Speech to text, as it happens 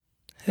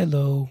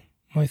Hello,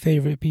 my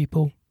favorite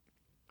people.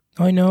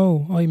 I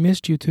know, I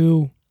missed you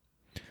too.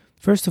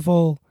 First of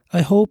all,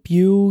 I hope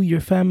you, your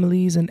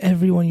families, and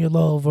everyone you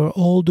love are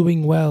all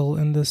doing well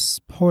in this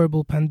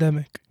horrible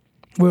pandemic.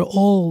 We're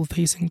all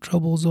facing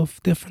troubles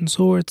of different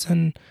sorts,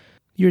 and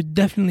you're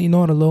definitely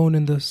not alone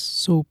in this.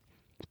 So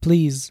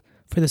please,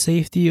 for the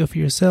safety of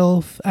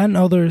yourself and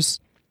others,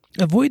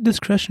 avoid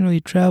discretionary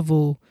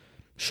travel,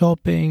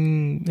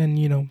 shopping,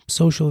 and,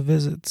 social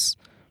visits.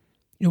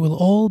 It will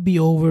all be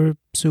over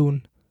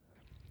soon.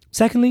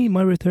 Secondly,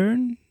 my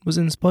return was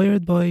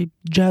inspired by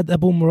Jad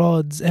Abu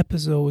Murad's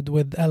episode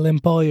with Al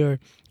Empire,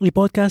 a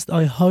podcast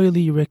I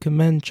highly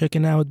recommend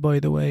checking out, by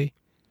the way.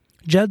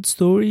 Jad's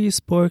story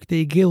sparked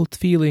a guilt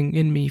feeling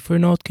in me for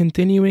not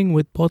continuing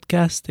with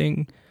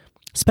podcasting,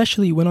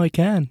 especially when I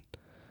can.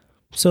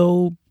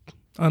 So,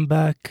 I'm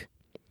back.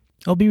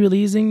 I'll be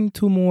releasing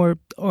 2 more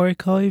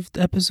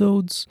archived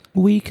episodes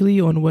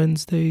weekly on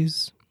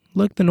Wednesdays,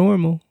 like the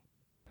normal.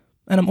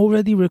 And I'm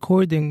already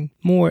recording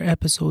more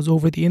episodes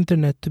over the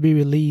internet to be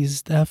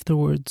released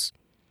afterwards.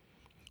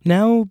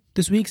 Now,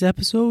 this week's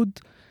episode,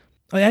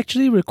 I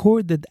actually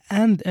recorded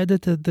and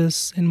edited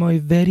this in my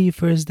very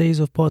first days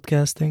of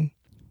podcasting.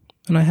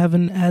 And I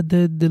haven't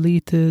added,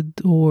 deleted,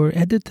 or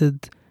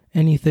edited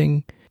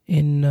anything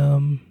in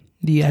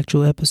the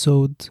actual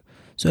episode.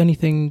 So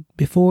anything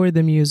before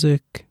the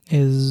music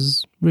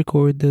is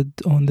recorded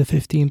on the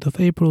 15th of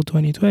April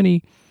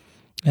 2020.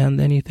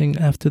 And anything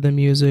after the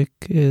music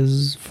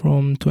is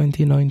from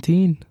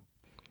 2019.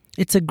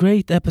 It's a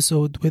great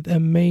episode with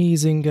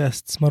amazing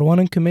guests.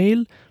 Marwan and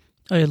Kumail,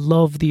 I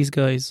love these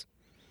guys.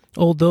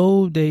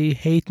 Although they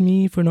hate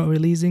me for not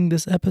releasing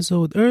this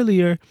episode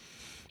earlier,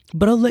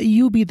 but I'll let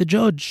you be the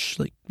judge.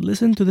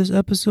 Listen to this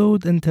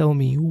episode and tell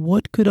me,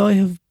 what could I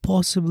have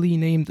possibly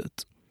named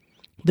it?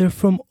 They're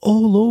from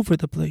all over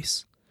the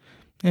place.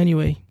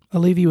 Anyway, I'll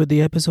leave you with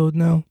the episode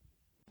now.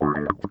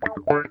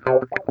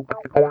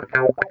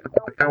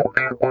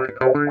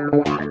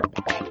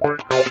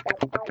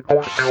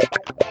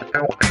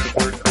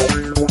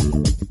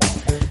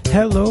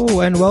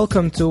 Hello and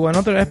welcome to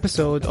another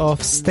episode of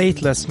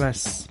Stateless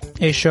Mess,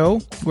 a show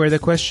where the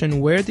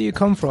question "where do you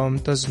come from?"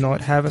 does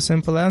not have a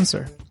simple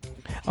answer.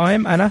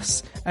 I'm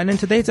Anas, and in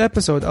today's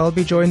episode I'll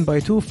be joined by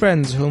 2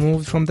 friends who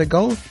moved from the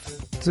Gulf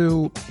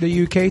to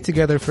the UK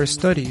together for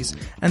studies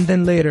and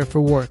then later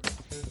for work.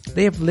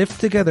 They have lived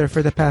together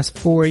for the past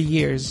 4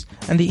 years,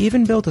 and they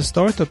even built a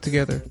startup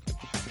together.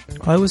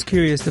 I was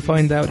curious to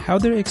find out how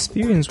their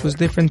experience was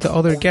different to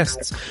other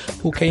guests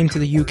who came to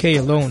the UK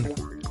alone.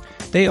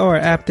 They are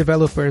app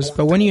developers,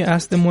 but when you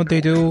ask them what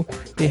they do,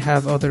 they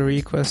have other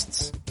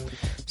requests.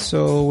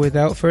 So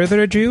without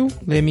further ado,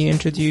 let me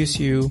introduce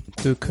you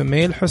to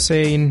Kumail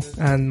Hussein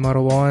and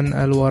Marwan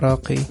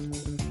Al-Waraqi,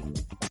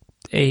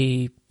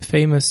 a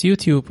famous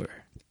YouTuber.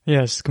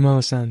 Yes, Kamal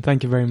Hassan,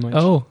 thank you very much.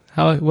 Oh,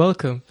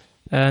 welcome.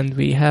 And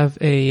we have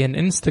an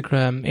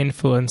Instagram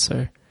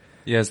influencer.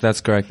 Yes,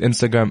 that's correct.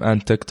 Instagram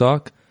and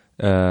TikTok.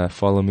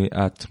 Follow me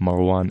at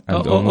Marwan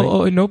and only.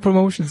 Oh, no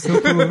promotions, no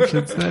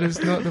promotions. That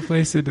is not the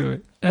place to do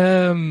it.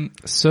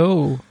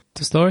 So,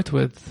 to start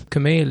with,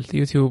 Kumail, the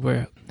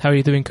YouTuber. How are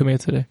you doing, Kumail,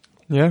 today?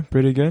 Yeah,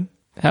 pretty good.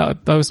 I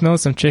was smelling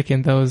some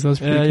chicken. That was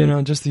pretty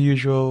good. Just the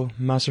usual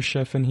master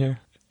chef in here.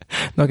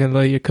 Not gonna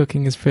lie, your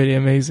cooking is pretty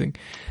amazing.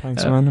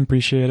 Thanks, man.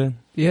 Appreciate it.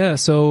 Yeah,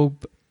 so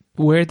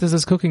where does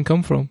this cooking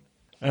come from?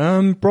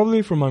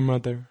 Probably from my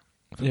mother.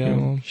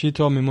 Yeah, she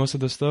taught me most of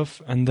the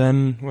stuff, and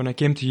then when I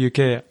came to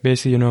UK,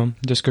 basically,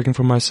 just cooking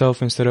for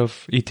myself instead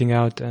of eating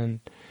out and,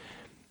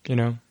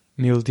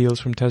 meal deals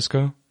from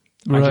Tesco.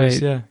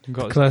 Right,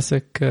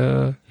 classic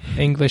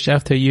English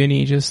after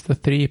uni, just a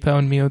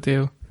 £3 meal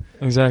deal.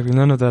 Exactly,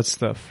 none of that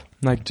stuff.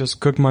 Just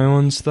cook my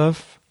own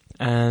stuff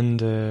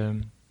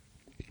and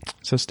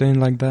sustain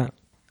like that.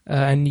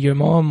 And your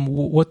mom,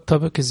 what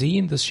type of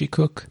cuisine does she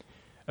cook?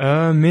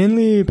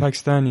 Mainly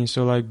Pakistani,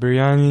 so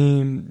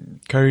biryani,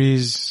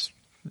 curries,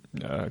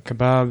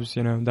 kebabs,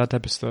 that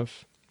type of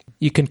stuff.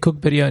 You can cook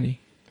biryani?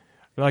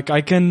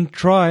 I can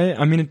try.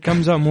 It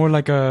comes out more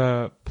like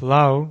a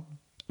pulao,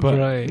 but,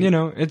 right.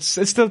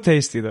 It's still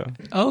tasty though.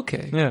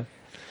 Okay. Yeah.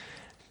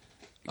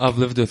 I've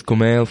lived with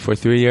Kumail for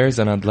 3 years,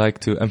 and I'd like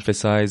to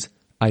emphasize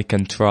I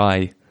can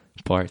try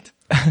part.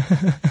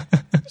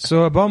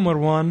 So about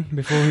Marwan,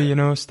 before he,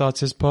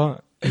 starts his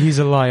part, he's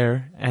a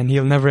liar, and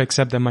he'll never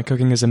accept that my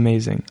cooking is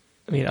amazing.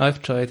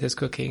 I've tried his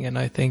cooking, and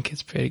I think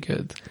it's pretty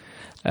good.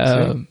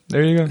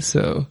 There you go.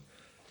 So,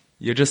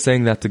 you're just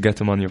saying that to get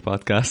him on your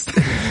podcast.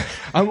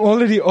 I'm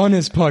already on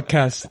his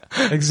podcast.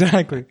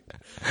 Exactly.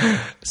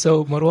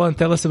 So, Marwan,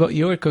 tell us about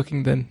your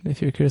cooking then,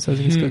 if you're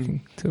criticizing his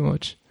cooking too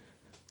much.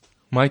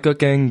 My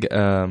cooking,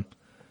 to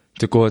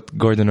quote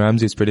Gordon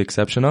Ramsay, is pretty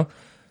exceptional.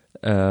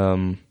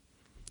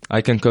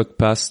 I can cook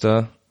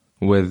pasta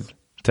with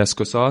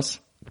Tesco sauce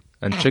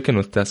and chicken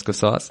with Tesco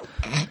sauce.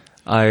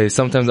 I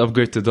sometimes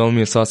upgrade to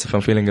dolmia sauce if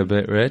I'm feeling a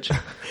bit rich.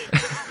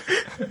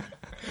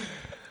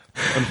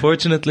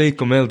 Unfortunately,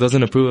 Kumail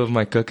doesn't approve of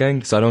my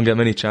cooking, so I don't get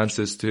many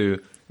chances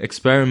to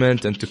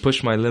experiment and to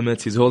push my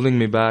limits. He's holding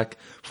me back,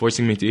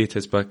 forcing me to eat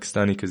his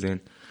Pakistani cuisine.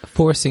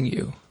 forcing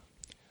you?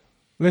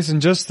 Listen,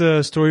 just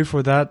a story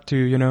for that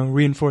to,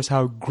 reinforce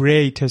how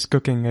great his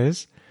cooking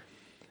is.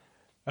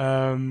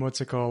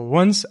 What's it called?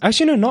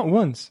 Not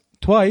once.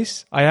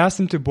 Twice, I asked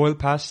him to boil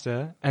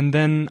pasta, and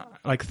then,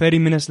 30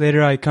 minutes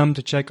later, I come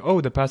to check,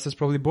 the pasta's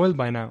probably boiled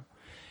by now.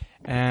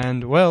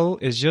 And,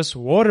 it's just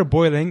water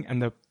boiling,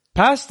 and the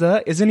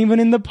pasta isn't even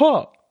in the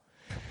pot.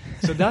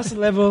 So that's the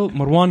level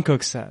Marwan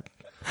cooks at.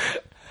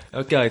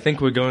 Okay, I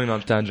think we're going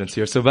on tangents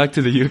here. So back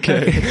to the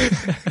UK.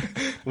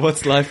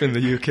 What's life in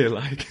the UK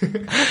like?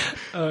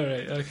 All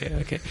right,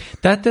 okay.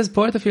 That is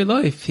part of your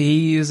life.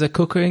 He is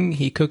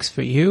he cooks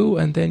for you,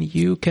 and then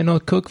you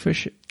cannot cook for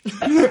shit.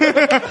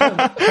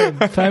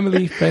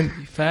 Family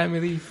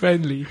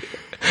friendly.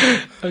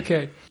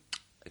 Okay.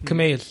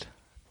 Kumail,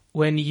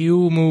 when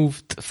you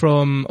moved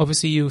from,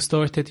 obviously you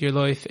started your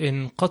life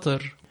in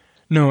Qatar.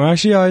 No,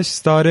 actually I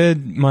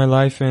started my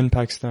life in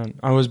Pakistan.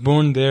 I was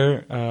born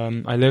there.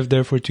 I lived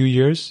there for 2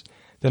 years.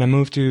 Then I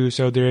moved to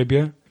Saudi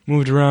Arabia.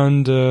 Moved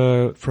around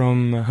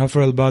from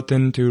Hafr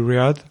al-Batin to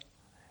Riyadh.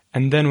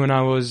 And then when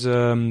I was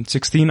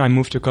 16, I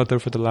moved to Qatar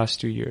for the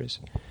last 2 years.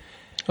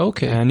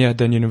 Okay. And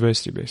then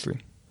university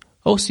basically.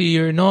 Oh, so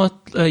you're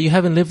not, you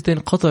haven't lived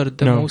in Qatar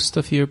most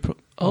of your...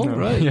 No.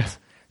 Right. Yeah.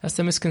 That's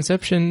the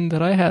misconception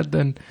that I had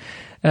then.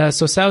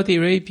 So Saudi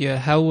Arabia,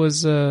 how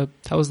was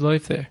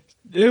life there?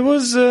 It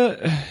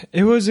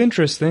was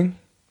interesting.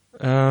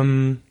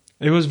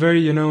 It was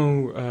very,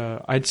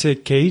 I'd say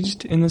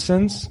caged in a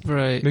sense.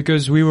 Right.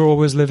 Because we were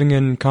always living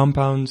in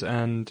compounds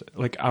and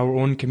our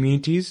own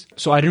communities.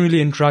 So I didn't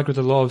really interact with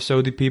a lot of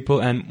Saudi people,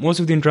 and most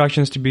of the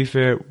interactions, to be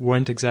fair,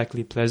 weren't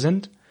exactly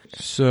pleasant.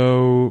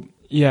 So,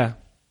 yeah,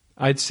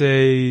 I'd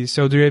say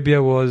Saudi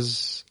Arabia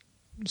was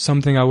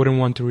something I wouldn't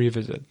want to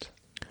revisit.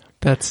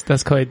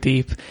 That's quite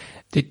deep.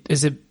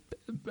 Is it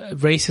a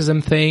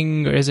racism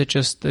thing, or is it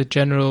just a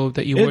general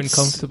that you weren't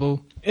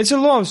comfortable? It's a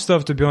lot of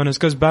stuff, to be honest,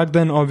 because back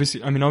then,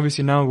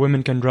 obviously now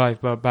women can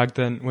drive, but back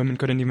then women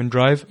couldn't even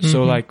drive. Mm-hmm.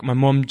 So my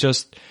mom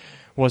just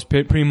was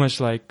pretty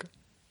much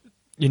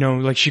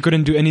she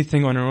couldn't do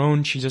anything on her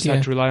own. She just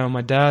had to rely on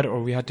my dad,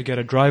 or we had to get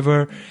a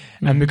driver.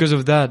 Mm-hmm. And because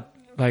of that,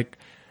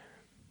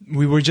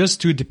 we were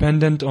just too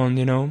dependent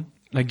on,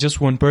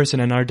 just one person.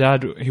 And our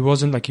dad, he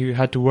wasn't he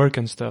had to work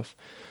and stuff.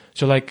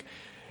 So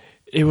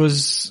it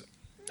was,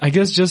 I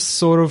guess, just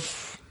sort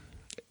of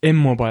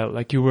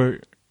immobile. You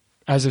were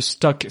as if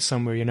stuck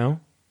somewhere,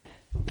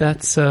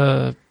 That's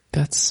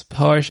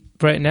harsh.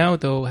 Right now,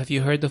 though, have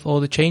you heard of all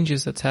the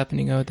changes that's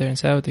happening out there in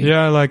Saudi?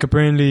 Yeah,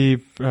 apparently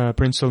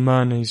Prince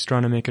Salman, he's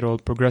trying to make it all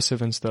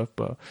progressive and stuff,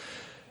 but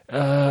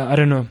I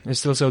don't know. It's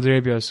still Saudi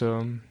Arabia,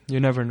 so you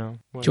never know.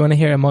 Do you want to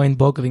hear a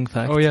mind-boggling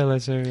fact? Oh yeah,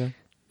 let's hear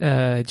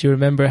it. Do you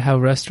remember how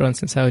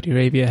restaurants in Saudi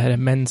Arabia had a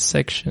men's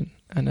section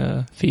and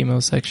a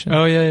female section?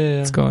 Oh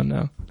yeah. It's gone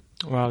now.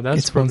 Wow, that's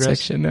it's one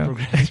section now.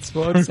 It's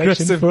one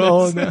section for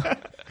all now.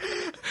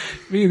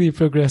 Really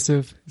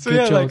progressive. So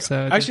good job,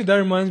 Saudi. Actually, that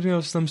reminds me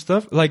of some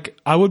stuff.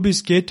 I would be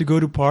scared to go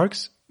to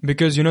parks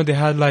because they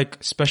had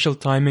special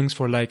timings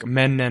for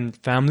men and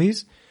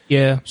families.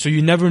 Yeah. So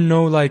you never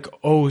know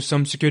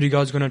some security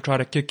guard's gonna try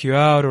to kick you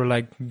out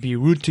or be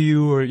rude to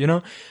you, or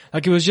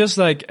it was just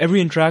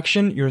every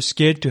interaction you're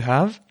scared to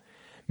have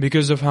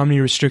because of how many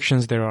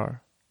restrictions there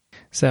are.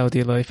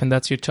 Saudi life, and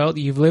that's your child.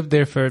 You've lived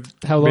there for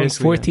how long?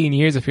 Basically, 14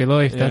 years of your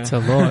life. Yeah. That's a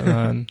lot,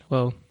 man.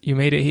 Well, you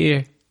made it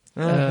here.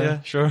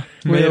 Yeah, sure.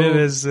 Made it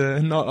as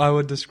not I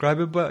would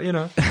describe it, but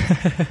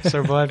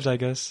survived, I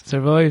guess.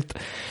 Survived.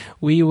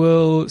 We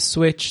will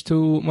switch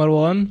to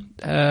Marwan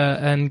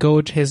and go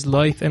to his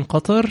life in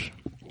Qatar.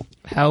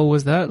 How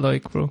was that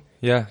like, bro?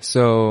 Yeah,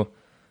 so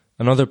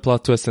another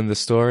plot twist in the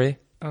story.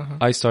 Uh-huh.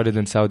 I started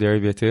in Saudi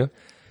Arabia too.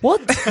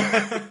 What?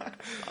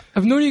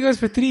 I've known you guys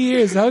for 3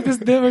 years. How does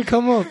this never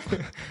come up?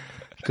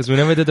 Because we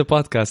never did a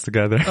podcast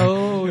together.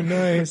 Oh,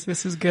 nice.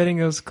 This is getting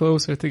us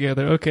closer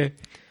together. Okay.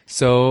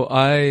 So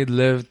I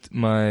lived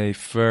my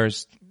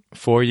first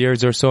 4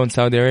 years or so in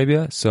Saudi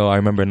Arabia, so I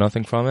remember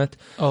nothing from it.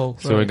 Oh,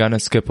 so we're gonna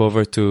skip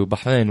over to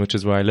Bahrain, which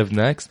is where I lived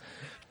next.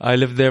 I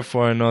lived there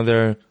for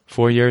another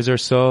 4 years or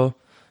so.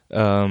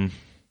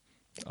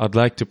 I'd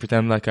like to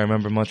pretend like I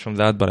remember much from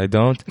that, but I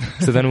don't.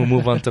 So then we'll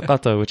move on to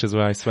Qatar, which is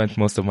where I spent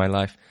most of my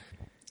life.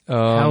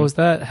 How was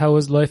that? How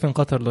was life in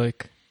Qatar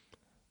like?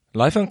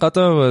 Life in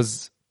Qatar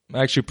was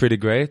actually pretty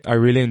great. I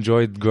really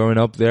enjoyed growing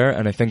up there,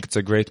 and I think it's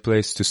a great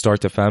place to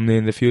start a family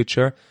in the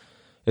future.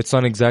 It's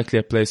not exactly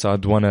a place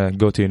I'd want to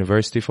go to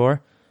university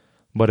for,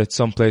 but it's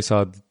some place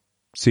I'd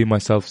see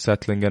myself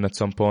settling in at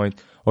some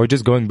point, or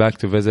just going back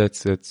to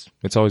visits.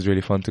 It's always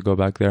really fun to go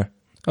back there.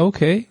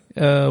 Okay.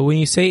 When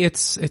you say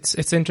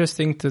it's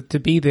interesting to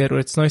be there, or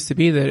it's nice to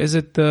be there, is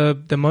it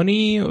the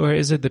money, or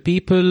is it the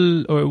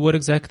people, or what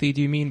exactly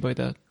do you mean by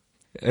that?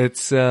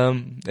 It's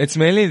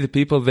mainly the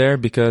people there,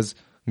 because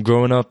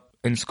growing up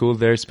in school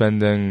there,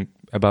 spending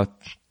about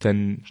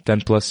 10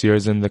 plus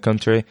years in the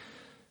country,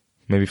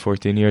 maybe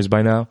 14 years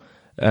by now,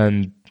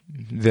 and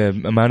the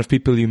amount of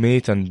people you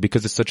meet, and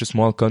because it's such a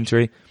small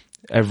country,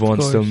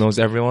 everyone still knows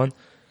everyone.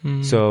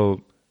 Mm.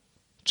 So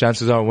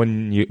chances are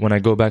when I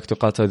go back to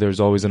Qatar, there's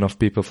always enough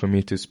people for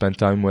me to spend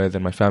time with,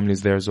 and my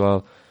family's there as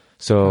well.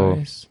 So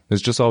Nice.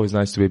 it's just always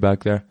nice to be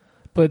back there.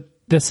 But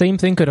the same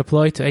thing could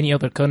apply to any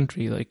other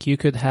country. Like you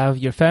could have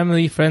your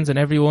family, friends, and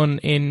everyone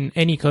in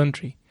any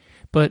country.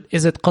 But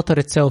is it Qatar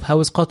itself? How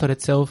is Qatar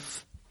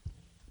itself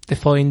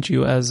defined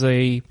you as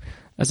a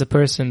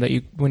person that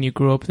you when you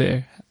grew up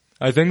there?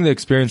 I think the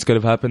experience could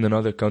have happened in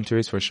other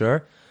countries for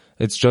sure.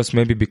 It's just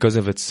maybe because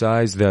of its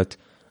size that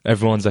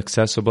everyone's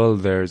accessible.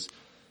 There's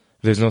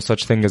no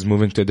such thing as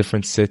moving to a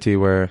different city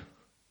where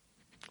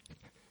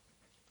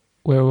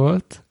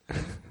what?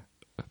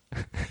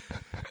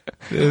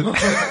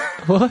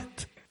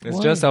 What? It's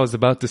Why? just I was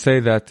about to say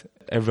that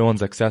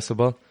everyone's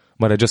accessible,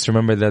 but I just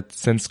remember that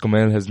since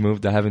Kumail has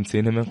moved, I haven't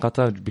seen him in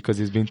Qatar because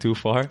he's been too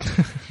far.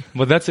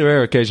 But that's a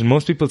rare occasion.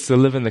 Most people still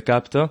live in the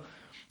capital,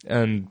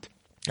 and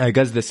I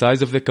guess the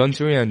size of the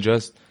country and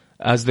just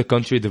as the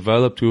country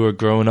developed, we were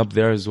growing up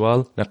there as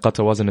well. Like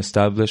Qatar wasn't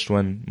established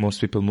when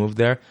most people moved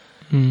there.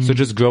 So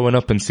just growing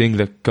up and seeing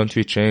the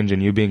country change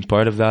and you being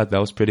part of that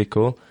was pretty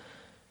cool.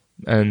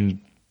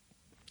 And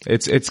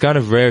it's kind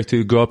of rare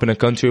to grow up in a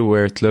country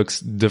where it looks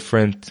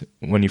different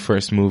when you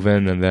first move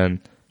in and then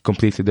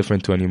completely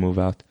different when you move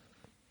out.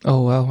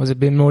 Oh wow, has it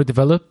been more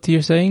developed?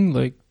 You're saying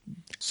like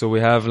So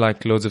we have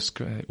like loads of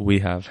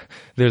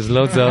there's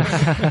loads of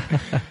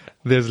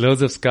there's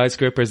loads of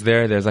skyscrapers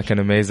there. There's like an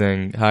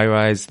amazing high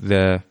rise.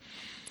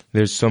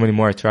 There's so many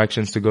more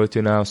attractions to go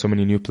to now. So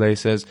many new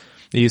places.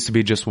 It used to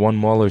be just one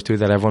mall or two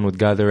that everyone would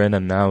gather in,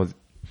 and now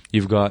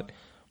you've got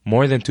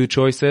more than two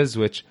choices,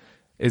 which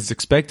is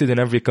expected in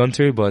every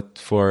country. But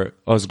for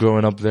us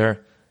growing up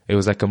there, it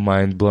was like a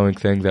mind-blowing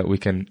thing that we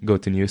can go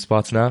to new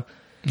spots now.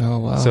 oh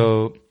wow.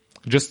 So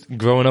just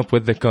growing up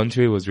with the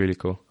country was really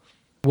cool.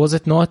 Was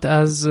it not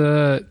as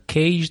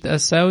caged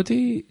as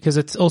Saudi? Because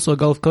it's also a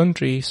Gulf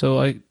country, so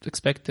I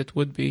expect it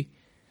would be.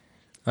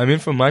 I mean,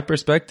 from my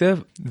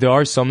perspective, there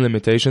are some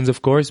limitations,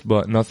 of course,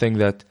 but nothing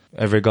that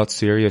ever got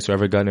serious or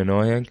ever got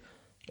annoying.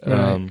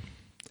 Right.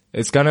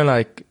 It's kind of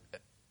like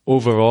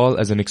overall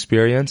as an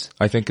experience,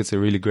 I think it's a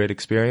really great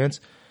experience.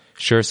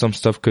 Sure, some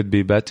stuff could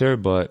be better,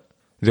 but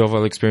the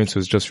overall experience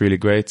was just really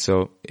great.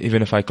 So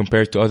even if I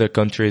compare it to other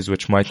countries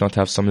which might not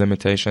have some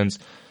limitations,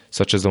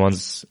 such as the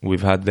ones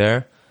we've had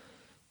there,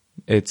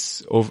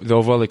 the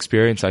overall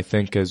experience, I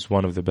think, is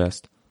one of the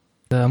best.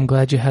 I'm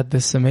glad you had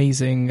this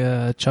amazing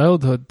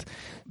childhood.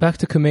 Back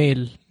to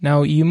Kumail.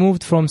 Now, you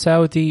moved from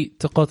Saudi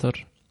to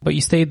Qatar, but you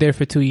stayed there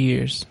for 2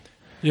 years.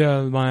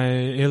 Yeah, my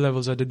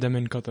A-levels, I did them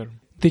in Qatar.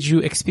 Did you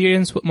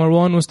experience what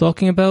Marwan was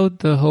talking about?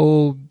 The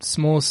whole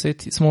small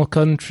city, small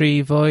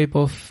country vibe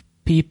of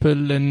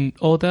people and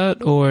all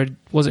that? Or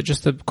was it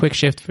just a quick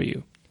shift for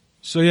you?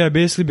 So yeah,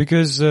 basically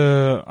because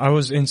I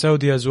was in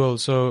Saudi as well.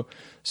 So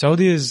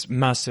Saudi is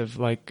massive.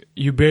 Like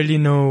you barely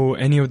know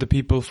any of the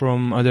people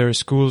from other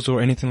schools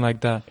or anything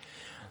like that.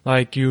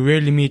 Like you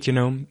rarely meet,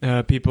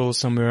 people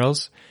somewhere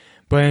else.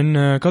 But in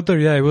Qatar,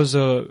 yeah,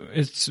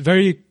 it's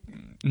very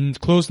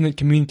close-knit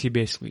community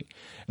basically.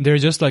 There are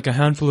just like a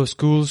handful of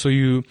schools,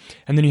 and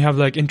then you have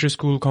like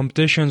inter-school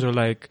competitions or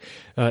like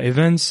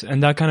events,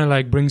 and that kind of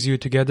like brings you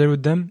together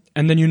with them.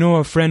 And then you know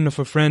a friend of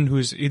a friend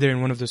who's either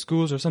in one of the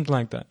schools or something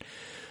like that.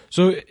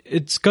 So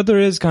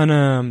Qatar is kind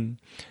of,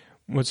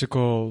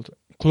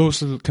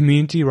 close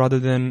community rather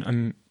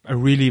than a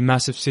really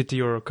massive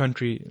city or a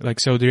country like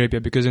Saudi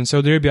Arabia. Because in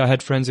Saudi Arabia, I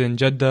had friends in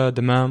Jeddah,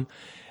 Dammam,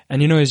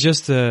 and it's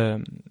just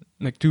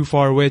like too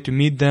far away to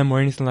meet them or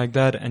anything like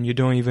that, and you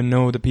don't even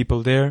know the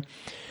people there.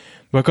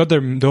 But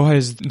Qatar, Doha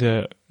is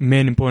the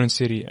main important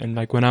city, and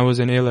like when I was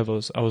in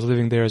A-levels, I was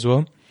living there as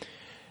well.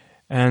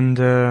 And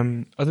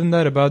other than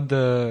that, about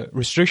the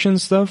restriction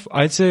stuff,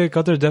 I'd say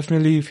Qatar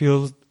definitely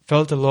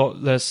felt a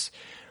lot less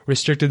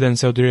restricted than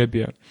Saudi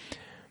Arabia.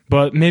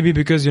 But maybe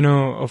because,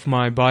 of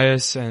my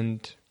bias and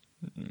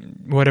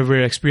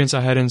whatever experience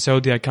I had in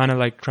Saudi, I kind of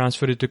like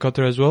transferred it to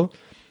Qatar as well.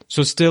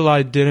 So still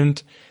I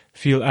didn't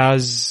feel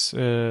as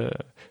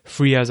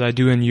free as I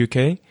do in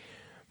UK.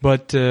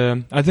 But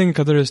I think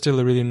Qatar is still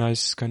a really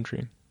nice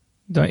country.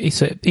 So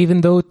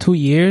even though 2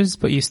 years,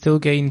 but you still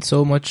gained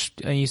so much,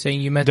 and you're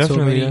saying you met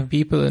so many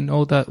people and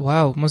all that.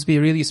 Wow, must be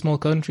a really small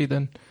country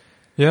then.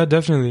 Yeah,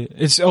 definitely.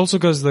 It's also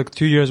because like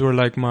 2 years were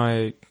like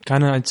my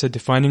kind of, I'd say,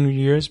 defining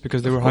years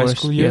because they were high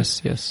school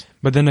years. Yes.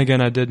 But then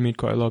again, I did meet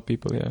quite a lot of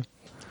people, yeah.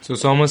 So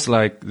it's almost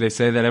like they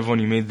say that everyone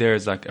you meet there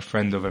is like a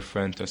friend of a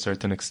friend to a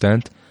certain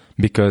extent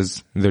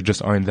because there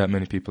just aren't that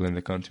many people in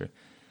the country.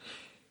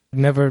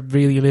 Never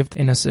really lived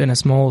in a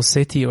small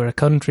city or a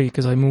country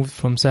because I moved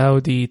from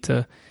Saudi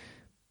to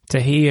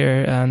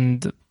here,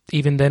 and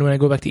even then when I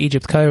go back to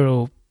Egypt,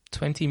 Cairo,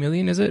 20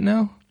 million is it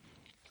now?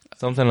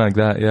 Something like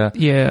that, yeah.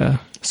 Yeah.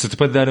 So to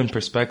put that in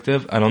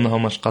perspective, I don't know how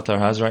much Qatar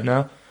has right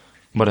now,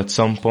 but at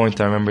some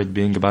point I remember it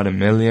being about 1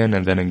 million,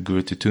 and then it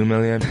grew to 2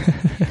 million.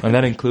 And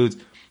that includes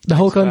the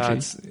whole country.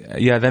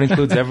 Yeah, that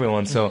includes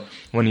everyone. So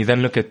when you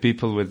then look at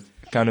people with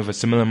kind of a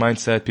similar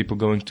mindset, people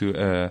going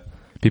to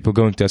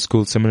a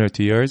school similar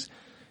to yours,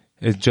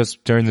 it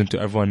just turns into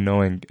everyone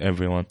knowing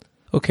everyone.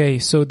 Okay,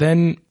 so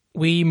then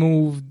we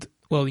moved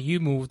well, you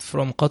moved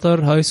from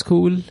Qatar high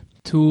school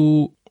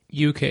to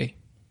UK.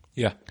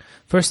 Yeah.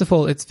 First of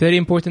all, it's very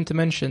important to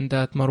mention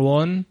that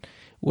Marwan,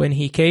 when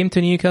he came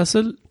to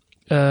Newcastle,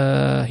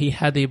 he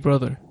had a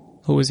brother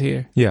who was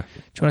here. Yeah. Do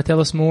you want to tell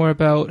us more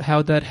about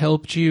how that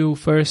helped you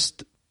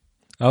first?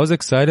 I was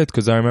excited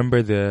because I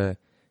remember the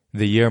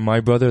year my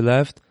brother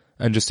left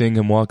and just seeing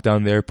him walk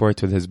down the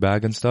airport with his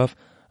bag and stuff.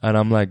 And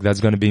I'm like,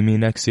 that's going to be me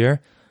next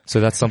year. So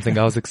that's something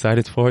I was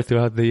excited for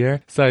throughout the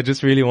year. So I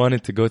just really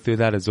wanted to go through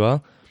that as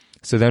well.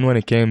 So then when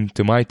it came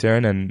to my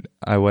turn and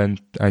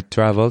I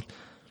traveled,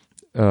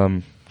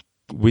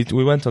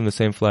 we went on the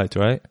same flight,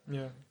 right?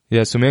 Yeah.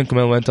 Yeah, so me and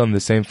Kamel went on the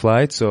same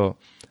flight. So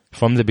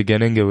from the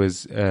beginning, it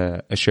was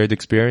a shared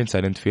experience.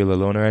 I didn't feel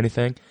alone or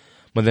anything.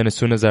 But then as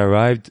soon as I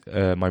arrived,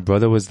 my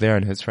brother was there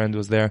and his friend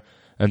was there.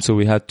 And so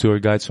we had tour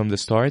guides from the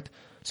start.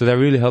 So that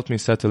really helped me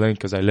settle in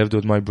because I lived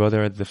with my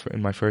brother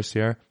in my first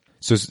year.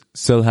 So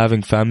still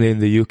having family in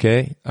the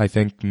UK, I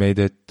think made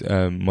it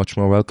a much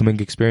more welcoming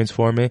experience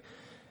for me.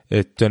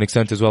 It, to an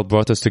extent as well,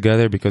 brought us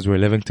together because we're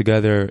living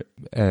together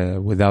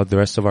without the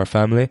rest of our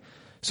family.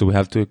 So we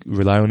have to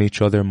rely on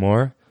each other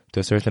more to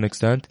a certain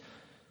extent.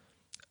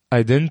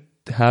 I didn't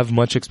have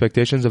much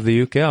expectations of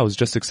the UK. I was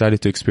just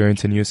excited to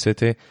experience a new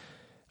city.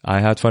 I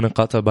had fun in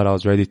Qatar, but I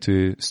was ready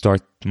to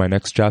start my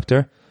next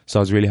chapter. So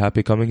I was really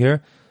happy coming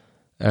here.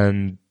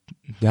 And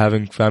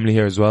having family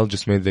here as well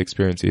just made the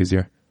experience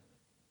easier.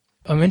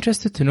 I'm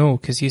interested to know,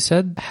 because you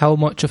said how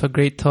much of a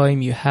great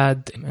time you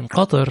had in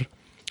Qatar,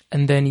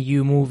 and then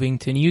you moving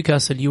to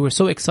Newcastle. You were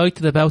so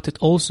excited about it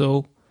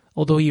also,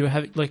 although you were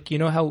having, like, you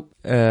know how...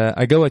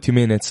 I get what you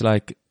mean. It's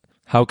like,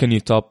 how can you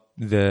top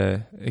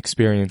the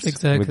experience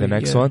with the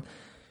next one?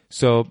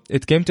 So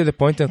it came to the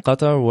point in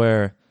Qatar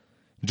where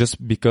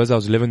just because I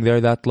was living there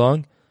that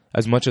long,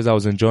 as much as I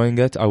was enjoying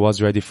it, I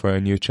was ready for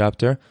a new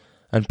chapter.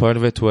 And part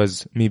of it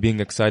was me being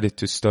excited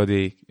to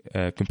study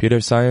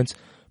computer science.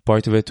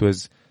 Part of it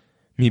was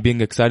me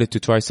being excited to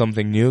try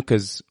something new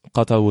because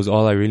Qatar was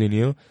all I really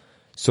knew.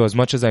 So as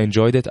much as I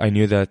enjoyed it, I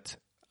knew that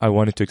I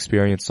wanted to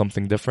experience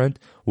something different.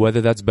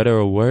 Whether that's better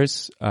or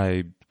worse,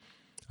 I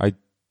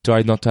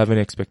tried not to have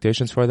any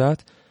expectations for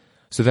that.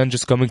 So then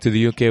just coming to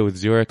the UK with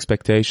zero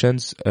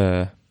expectations,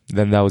 then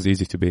that was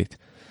easy to beat.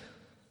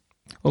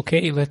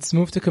 Okay, let's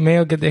move to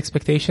Kumail, get the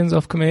expectations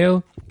of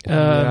Kumail.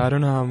 I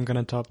don't know how I'm going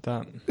to top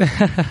that.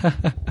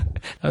 That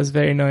was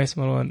very nice,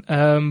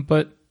 Marwan.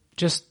 But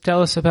just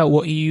tell us about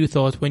what you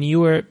thought when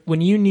you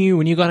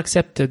got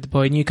accepted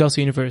by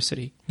Newcastle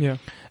University. Yeah.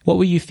 What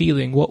were you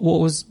feeling? What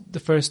was the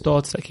first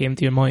thoughts that came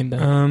to your mind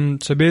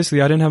then? So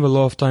basically, I didn't have a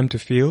lot of time to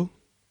feel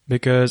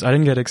because I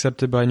didn't get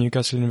accepted by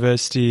Newcastle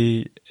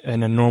University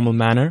in a normal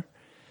manner.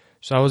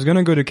 So I was going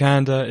to go to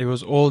Canada. It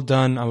was all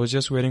done. I was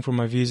just waiting for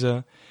my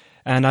visa.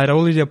 And I'd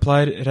already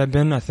applied. It had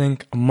been, I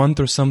think, a month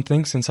or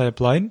something since I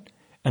applied.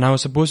 And I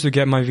was supposed to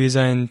get my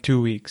visa in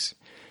 2 weeks.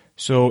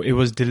 So it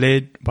was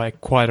delayed by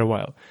quite a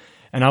while.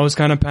 And I was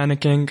kind of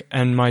panicking.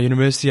 And my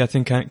university, I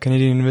think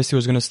Canadian University,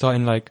 was going to start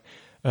in like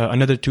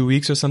another 2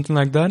 weeks or something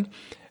like that.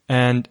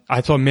 And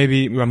I thought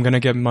maybe I'm going to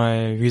get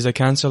my visa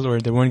cancelled or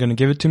they weren't going to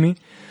give it to me.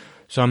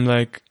 So I'm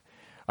like,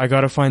 I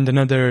got to find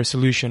another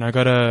solution. I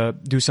got to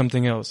do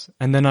something else.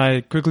 And then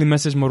I quickly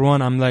messaged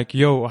Marwan. I'm like,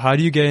 yo, how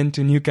do you get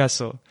into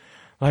Newcastle?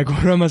 Like,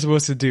 what am I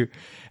supposed to do?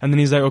 And then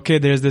he's like, okay,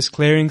 there's this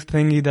clearing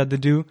thingy that they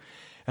do.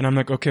 And I'm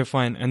like, okay,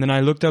 fine. And then I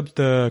looked up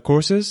the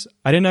courses.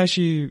 I didn't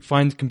actually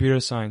find computer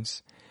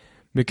science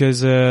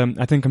because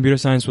I think computer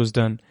science was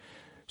done.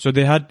 So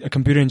they had a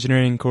computer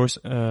engineering course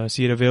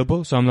seat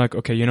available. So I'm like,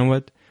 okay, you know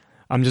what?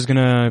 I'm just going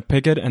to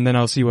pick it and then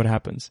I'll see what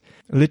happens.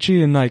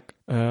 Literally in like,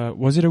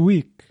 was it a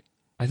week?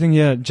 I think,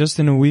 yeah, just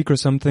in a week or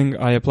something,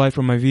 I applied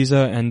for my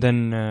visa and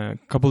then a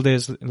couple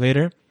days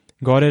later,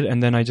 got it.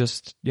 And then I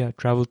just,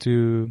 traveled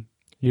to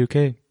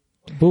UK.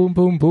 Boom,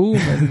 boom,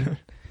 boom.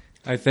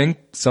 I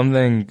think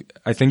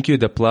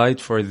you'd applied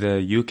for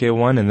the UK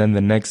one and then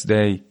the next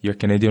day your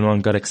Canadian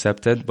one got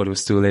accepted, but it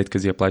was too late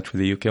because you applied for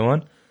the UK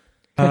one.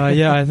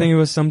 Yeah, I think it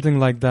was something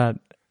like that.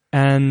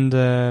 And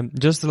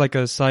just like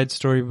a side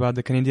story about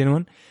the Canadian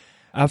one.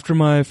 After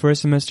my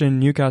first semester in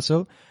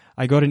Newcastle,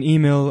 I got an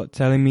email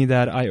telling me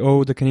that I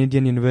owe the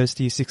Canadian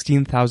University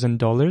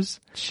 $16,000.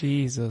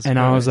 Jesus And Christ.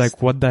 I was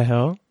like, what the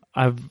hell?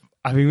 I've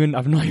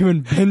not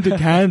even been to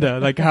Canada.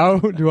 Like, how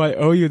do I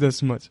owe you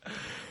this much?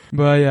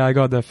 But yeah, I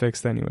got that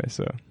fixed anyway,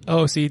 so.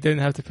 Oh, so you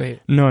didn't have to pay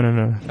it? No.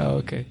 Oh,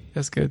 okay.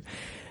 That's good.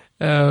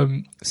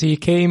 So you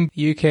came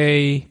UK,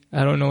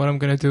 I don't know what I'm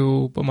going to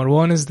do, but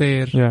Marwan is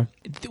there. Yeah.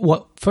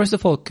 First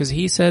of all, because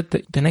he said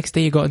that the next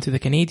day you got into the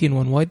Canadian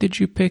one, why did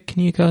you pick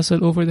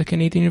Newcastle over the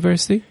Canadian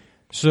University?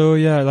 So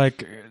yeah,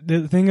 like,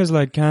 the thing is,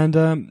 like,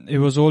 Canada, it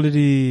was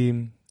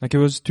already, like, it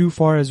was too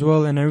far as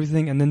well and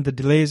everything, and then the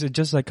delays, it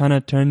just, like, kind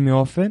of turned me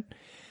off it.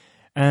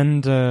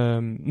 And,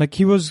 like,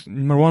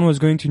 Marwan was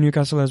going to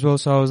Newcastle as well,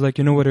 so I was like,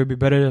 you know what, it would be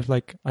better if,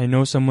 like, I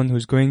know someone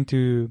who's going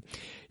to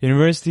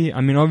university. I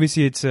mean,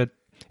 obviously,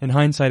 in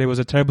hindsight, it was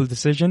a terrible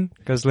decision,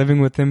 because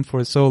living with him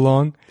for so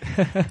long,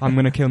 I'm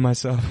gonna kill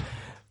myself.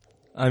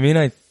 I mean,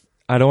 I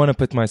I don't want to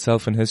put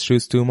myself in his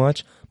shoes too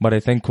much, but I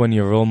think when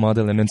your role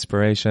model and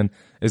inspiration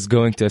is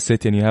going to a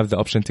city and you have the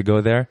option to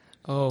go there,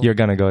 you're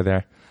going to go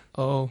there.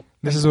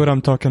 This is what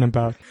I'm talking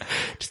about.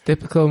 Just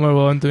typical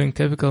Marwan doing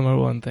typical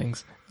Marwan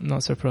things. I'm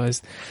not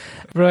surprised.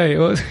 Right.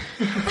 Well,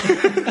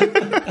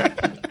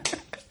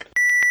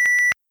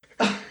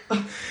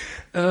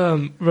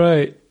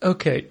 right.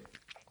 Okay.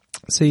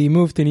 So you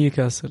moved to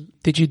Newcastle.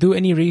 Did you do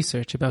any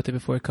research about it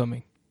before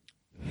coming?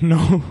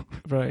 No.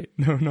 Right.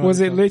 No. Was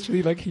it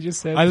literally like he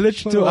just said? I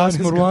literally asked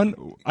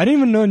Marwan. I didn't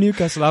even know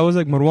Newcastle. I was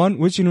like, Marwan,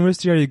 which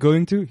university are you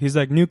going to? He's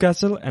like,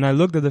 Newcastle. And I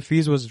looked at the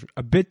fees was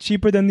a bit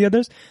cheaper than the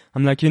others.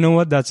 I'm like, you know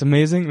what? That's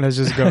amazing. Let's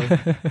just go.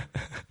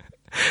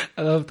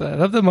 I love that. I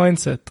love the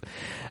mindset.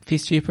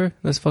 Fees cheaper.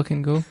 Let's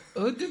fucking go.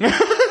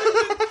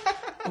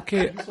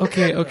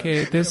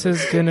 Okay. This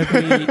is gonna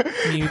be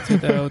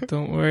muted out.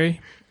 Don't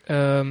worry.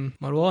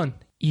 Marwan,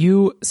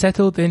 you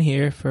settled in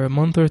here for a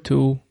month or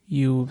two.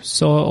 You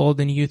saw all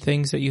the new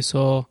things that you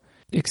saw,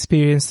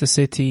 experienced the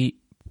city.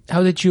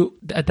 How did you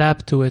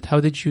adapt to it? How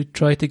did you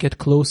try to get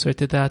closer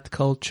to that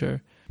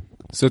culture?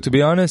 So to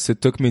be honest,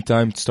 it took me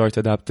time to start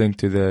adapting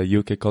to the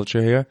UK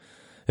culture here.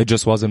 It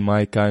just wasn't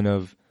my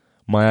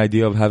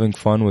idea of having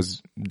fun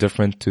was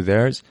different to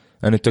theirs.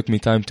 And it took me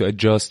time to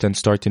adjust and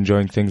start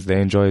enjoying things they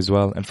enjoy as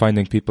well and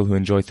finding people who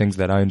enjoy things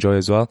that I enjoy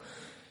as well.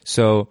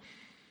 So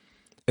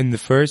in the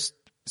first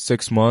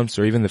 6 months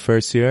or even the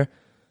first year,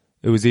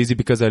 it was easy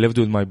because I lived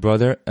with my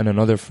brother and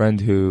another friend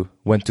who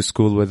went to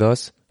school with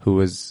us, who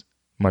was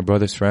my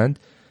brother's friend,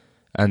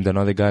 and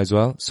another guy as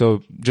well.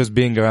 So just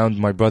being around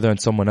my brother and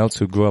someone else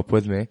who grew up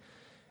with me,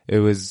 it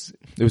was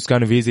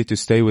kind of easy to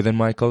stay within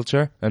my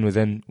culture and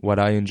within what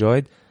I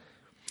enjoyed.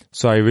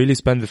 So I really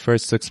spent the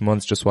first 6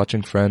 months just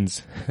watching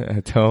Friends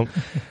at home,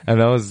 and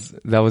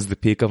that was the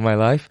peak of my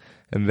life.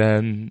 And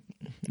then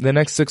the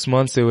next 6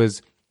 months, it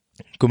was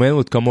Kumail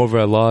would come over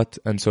a lot,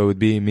 and so it would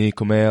be me,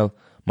 Kumail,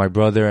 my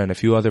brother, and a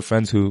few other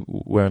friends who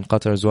were in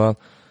Qatar as well.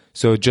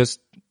 So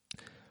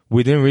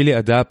we didn't really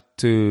adapt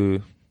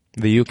to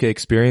the UK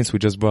experience. We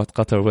just brought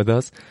Qatar with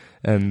us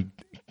and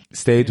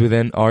stayed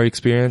within our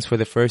experience for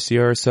the first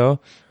year or so.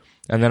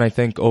 And then I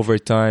think over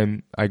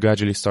time, I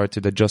gradually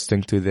started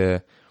adjusting to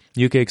the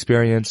UK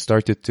experience,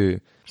 started to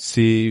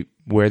see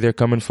where they're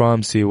coming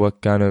from, see what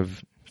kind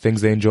of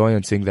things they enjoy,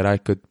 and seeing that I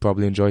could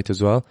probably enjoy it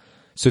as well.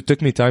 So it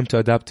took me time to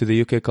adapt to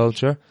the UK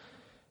culture.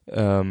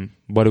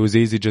 But it was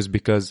easy just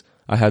because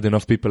I had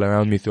enough people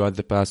around me throughout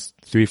the past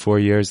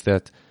 3-4 years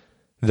that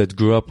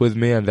grew up with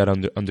me and that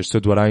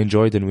understood what I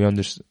enjoyed, and we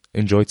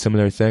enjoyed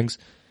similar things.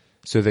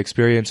 So the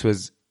experience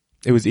was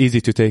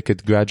easy to take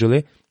it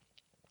gradually.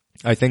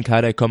 I think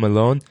had I come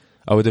alone,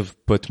 I would have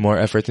put more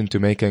effort into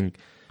making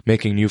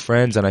new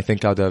friends, and I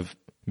think I'd have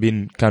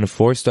been kind of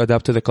forced to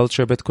adapt to the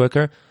culture a bit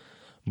quicker.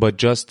 But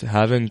just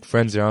having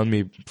friends around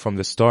me from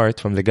the start,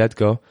 from the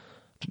get-go,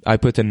 I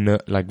put in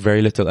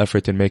very little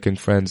effort in making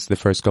friends the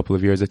first couple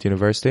of years at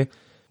university,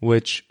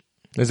 which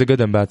is a good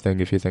and bad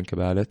thing if you think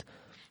about it.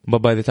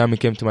 But by the time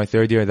it came to my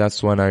third year,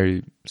 that's when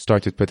I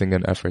started putting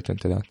in effort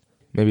into that.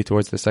 Maybe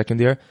towards the second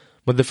year.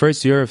 But the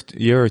first year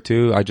or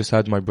two, I just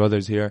had my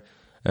brothers here,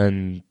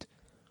 and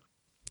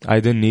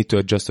I didn't need to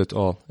adjust at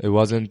all. It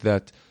wasn't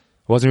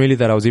really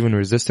that I was even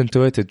resistant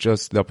to it. It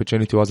just, the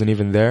opportunity wasn't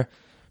even there,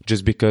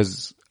 just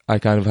because I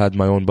kind of had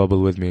my own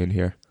bubble with me in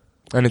here.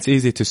 And it's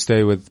easy to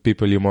stay with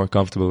people you're more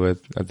comfortable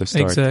with at the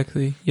start.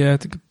 Exactly. Yeah,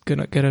 to get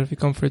out of your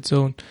comfort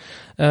zone.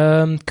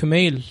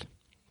 Kumail,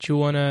 do you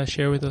want to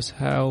share with us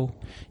how?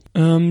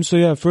 So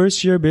yeah,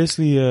 first year,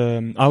 basically,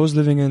 I was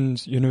living in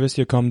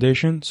university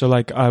accommodation. So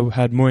I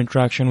had more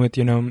interaction with,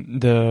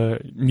 the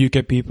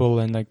UK people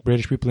and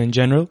British people in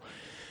general.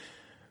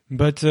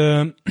 But,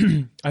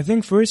 I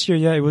think first year,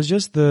 yeah, it was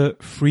just the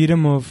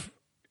freedom of,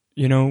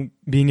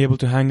 being able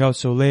to hang out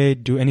so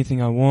late, do anything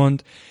I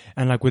want,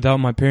 and without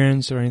my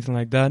parents or anything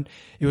like that.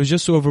 It was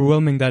just so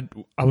overwhelming that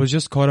I was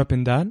just caught up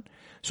in that.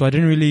 So I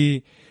didn't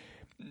really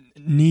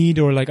need,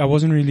 or I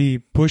wasn't really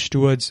pushed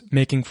towards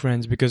making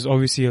friends, because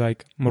obviously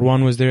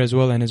Marwan was there as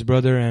well, and his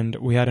brother, and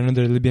we had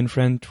another Libyan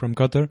friend from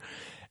Qatar,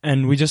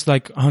 and we just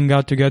hung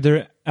out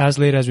together as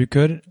late as we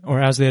could,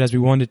 or as late as we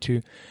wanted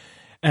to.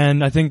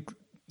 And I think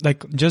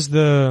just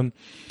the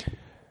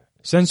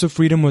sense of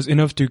freedom was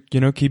enough to,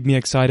 keep me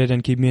excited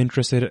and keep me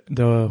interested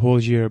the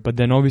whole year. But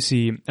then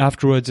obviously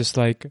afterwards it's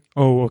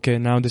oh, okay,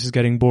 now this is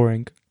getting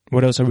boring.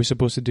 What else are we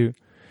supposed to do?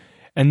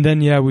 And then,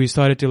 yeah, we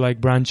started to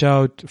branch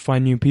out,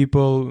 find new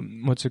people,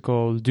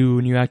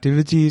 do new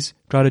activities,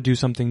 try to do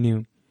something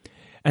new.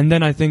 And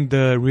then I think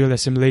the real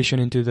assimilation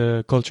into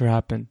the culture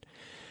happened.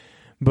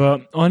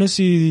 But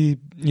honestly,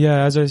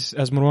 yeah, as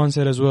Marwan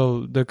said as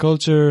well, the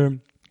culture,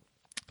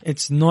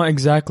 it's not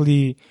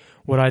exactly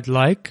what I'd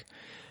like.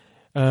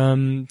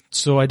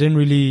 So I didn't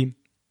really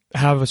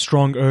have a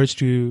strong urge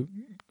to,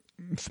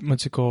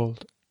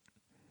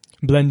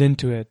 blend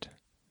into it.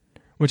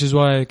 Which is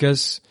why I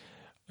guess,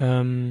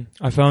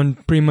 I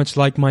found pretty much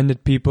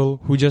like-minded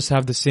people who just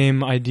have the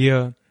same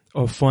idea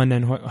of fun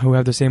and who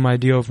have the same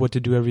idea of what to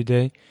do every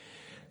day.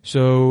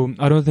 So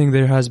I don't think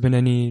there has been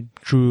any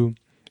true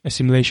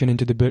assimilation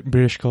into the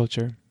British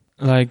culture.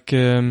 like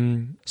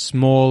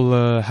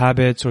small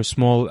habits or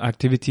small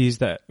activities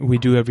that we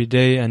do every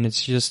day, and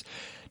it's just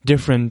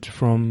different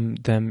from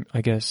them,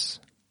 I guess.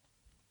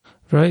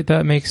 Right,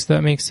 that makes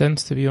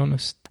sense, to be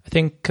honest. I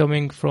think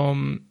coming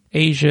from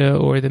Asia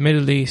or the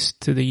Middle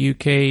East to the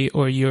UK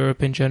or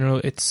Europe in general,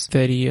 it's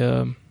very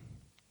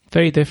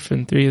very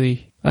different,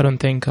 really. I don't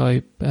think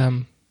I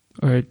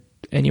or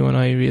anyone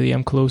I really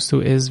am close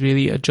to is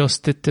really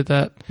adjusted to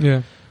that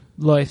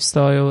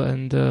lifestyle,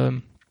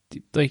 and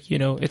like, you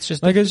know, it's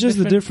just like it's just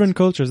the different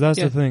cultures. That's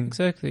the thing.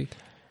 Exactly.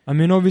 I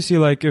mean, obviously,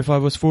 like if I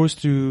was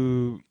forced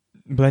to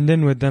blend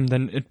in with them,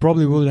 then it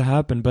probably would have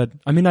happened. But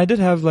I mean, I did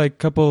have like a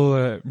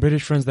couple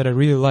British friends that I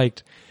really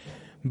liked,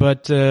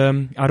 but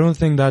I don't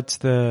think that's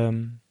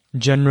the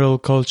general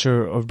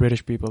culture of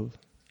British people.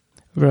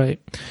 Right.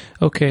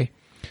 Okay.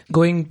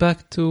 Going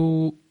back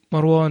to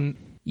Marwan,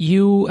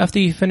 you, after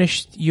you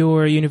finished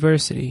your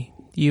university,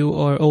 you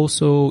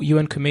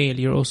and Kumail,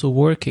 you're also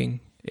working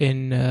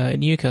in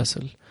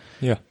Newcastle.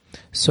 Yeah.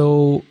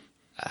 So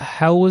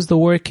how was the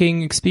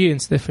working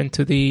experience different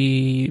to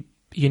the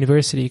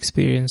university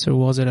experience, or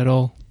was it at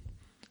all?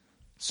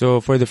 So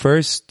for the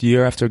first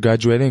year after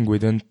graduating, we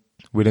didn't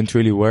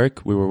really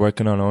work. We were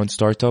working on our own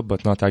startup,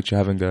 but not actually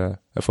having a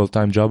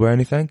full-time job or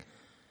anything.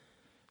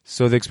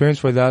 So the experience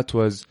for that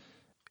was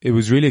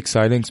really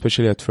exciting,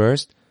 especially at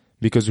first,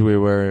 because we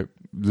were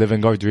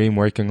living our dream,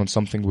 working on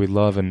something we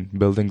love and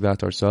building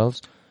that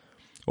ourselves.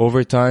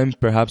 Over time,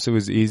 perhaps it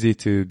was easy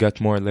to get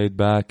more laid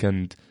back,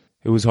 and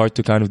it was hard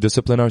to kind of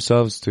discipline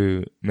ourselves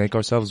to make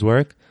ourselves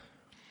work.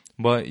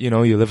 But, you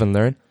know, you live and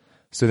learn.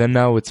 So then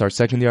now it's our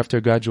second year after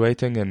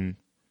graduating, and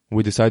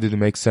we decided it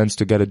makes sense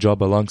to get a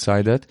job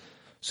alongside it.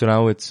 So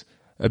now it's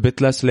a bit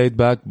less laid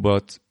back,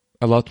 but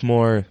a lot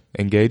more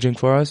engaging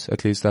for us.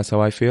 At least that's how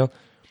I feel.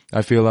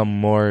 I feel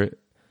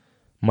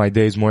my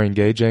day is more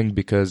engaging,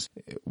 because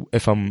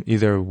if I'm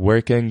either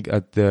working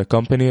at the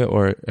company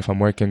or if I'm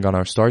working on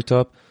our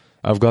startup,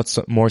 I've got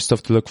more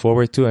stuff to look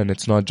forward to, and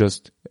it's not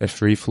just a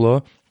free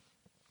flow.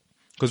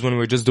 Because when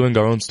we're just doing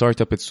our own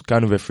startup, it's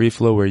kind of a free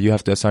flow where you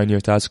have to assign your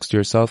tasks to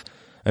yourself,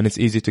 and it's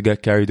easy to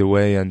get carried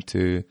away, and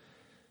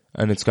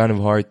it's kind of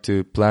hard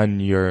to plan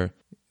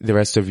the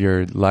rest of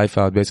your life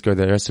out, basically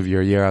the rest of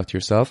your year out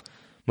yourself.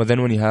 But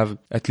then when you have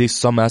at least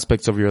some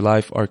aspects of your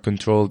life are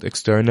controlled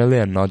externally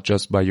and not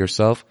just by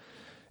yourself,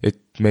 it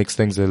makes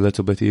things a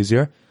little bit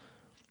easier.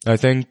 I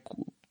think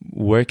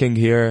working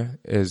here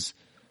is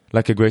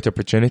like a great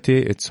opportunity.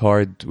 It's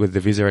hard with the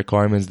visa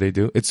requirements they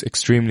do. It's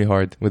extremely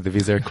hard with the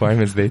visa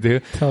requirements they do.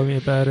 Tell me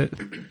about it.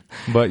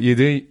 But you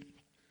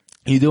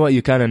do what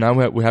you can, and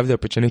now we have the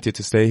opportunity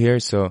to stay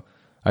here, so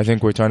I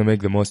think we're trying to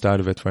make the most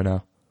out of it for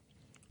now.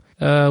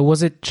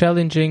 Was it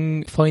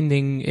challenging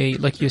finding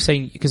like you're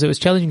saying, because it was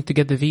challenging to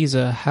get the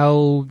visa,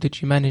 how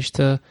did you manage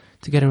to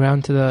get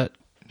around to that?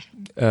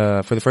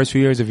 For the first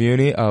few years of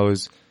uni, I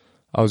was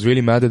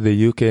really mad at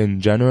the UK in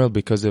general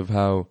because of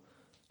how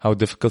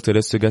difficult it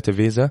is to get a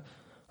visa.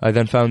 I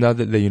then found out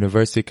that the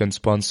university can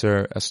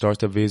sponsor a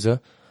startup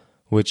visa,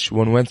 which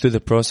when we went through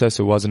the process,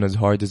 it wasn't as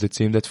hard as it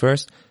seemed at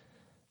first.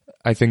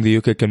 I think the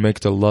UK can make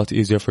it a lot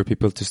easier for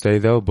people to stay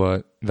though,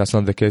 but that's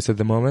not the case at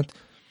the moment.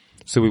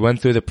 So we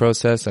went through the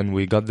process and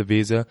we got the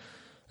visa,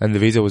 and the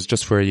visa was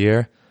just for a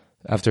year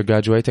after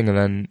graduating, and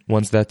then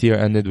once that year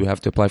ended, we have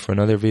to apply for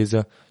another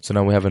visa. So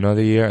now we have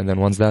another year, and then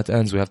once that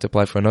ends, we have to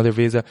apply for another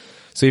visa.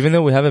 So even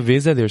though we have a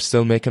visa, they're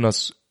still making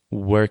us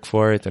work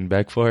for it and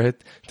beg for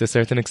it to a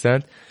certain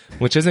extent,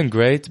 which isn't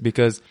great,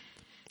 because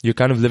you're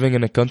kind of living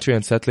in a country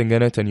and settling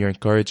in it, and you're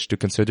encouraged to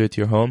consider it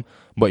your home,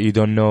 but you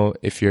don't know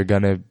if you're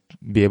gonna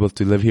be able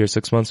to live here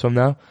 6 months from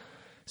now.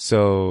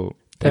 So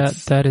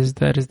that is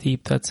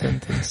deep, that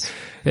sentence.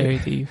 Very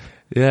deep.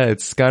 Yeah,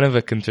 it's kind of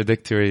a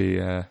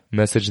contradictory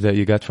message that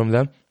you get from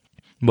them.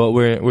 But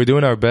we're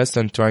doing our best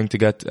and trying to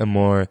get a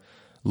more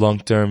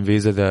long-term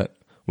visa that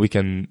we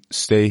can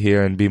stay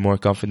here and be more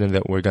confident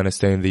that we're gonna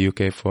stay in the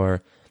UK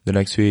for the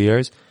next few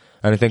years.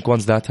 And I think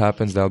once that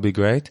happens, that'll be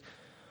great.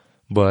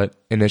 But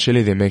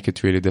initially they make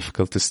it really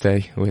difficult to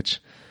stay, which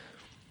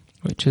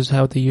is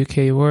how the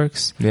UK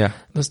works. Yeah.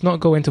 Let's not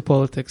go into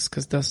politics,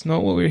 because that's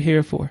not what we're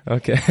here for.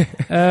 Okay.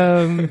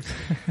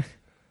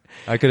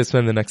 I could have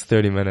spent the next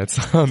 30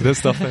 minutes on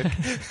this topic.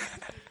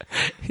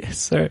 Yes,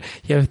 sir.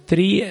 You have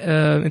 3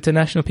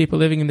 international people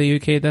living in the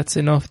UK. That's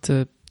enough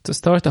to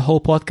start a whole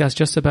podcast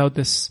just about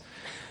this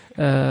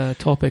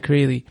topic,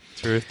 really.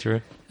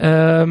 True.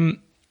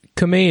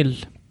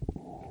 Kumail.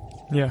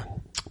 Yeah.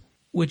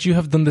 Would you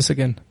have done this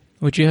again?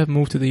 Would you have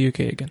moved to the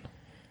UK again?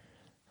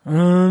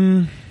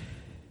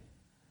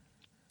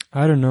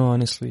 I don't know,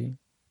 honestly.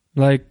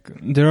 Like,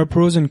 there are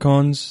pros and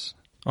cons,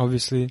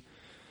 obviously.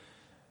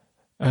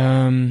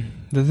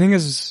 The thing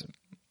is,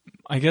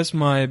 I guess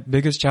my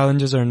biggest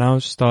challenges are now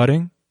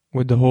starting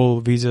with the whole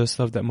visa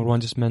stuff that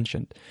Marwan just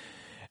mentioned.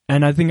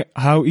 And I think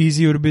how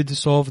easy it would be to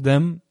solve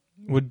them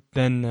would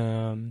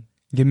then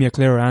give me a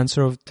clearer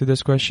answer to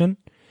this question.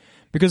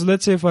 Because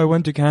let's say if I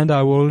went to Canada,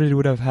 I already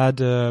would have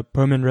had a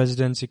permanent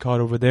residency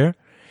card over there,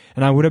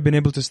 and I would have been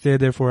able to stay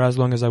there for as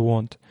long as I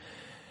want.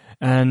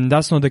 And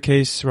that's not the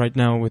case right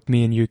now with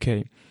me in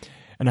UK.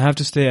 And I have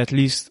to stay at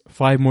least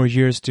 5 more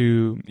years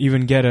to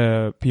even get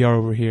a PR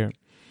over here.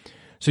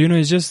 So,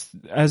 it's just,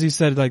 as you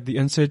said, like the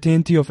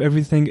uncertainty of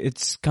everything,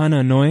 it's kind of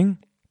annoying.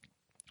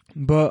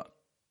 But,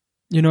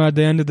 at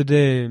the end of the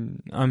day,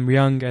 I'm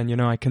young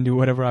and, I can do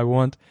whatever I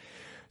want.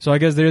 So I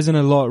guess there isn't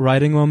a lot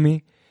riding on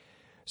me.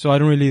 So I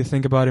don't really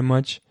think about it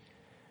much.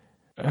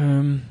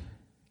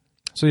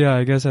 So yeah,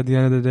 I guess at the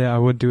end of the day, I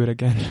would do it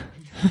again.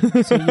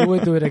 So you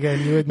would do it again?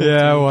 You would?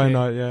 Yeah, why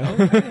not? Yeah.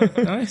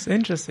 Okay. Nice,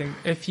 interesting.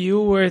 If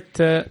you were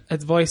to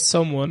advise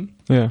someone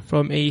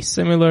from a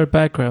similar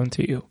background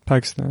to you,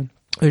 Pakistan,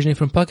 originally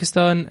from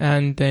Pakistan,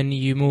 and then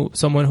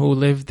someone who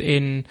lived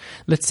in,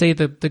 let's say,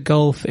 the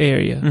Gulf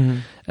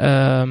area,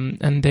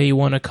 and they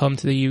want to come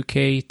to the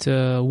UK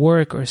to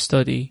work or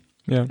study.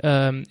 Yeah.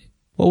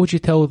 What would you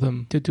tell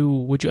them to do?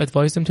 Would you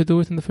advise them to do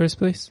it in the first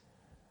place?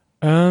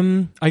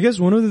 I guess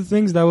one of the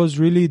things that was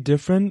really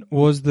different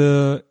was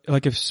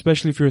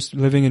especially if you're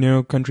living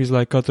in, countries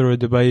like Qatar or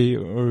Dubai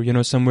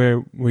or, somewhere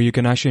where you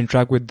can actually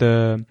interact with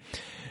the,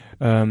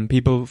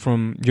 people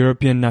from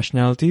European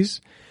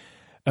nationalities.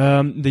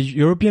 The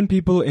European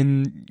people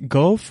in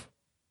Gulf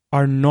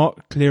are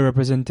not clear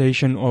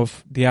representation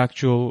of the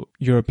actual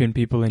European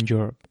people in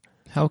Europe.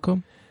 How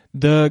come?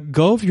 The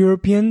Gulf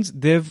Europeans,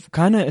 they've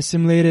kind of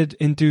assimilated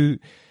into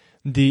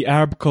the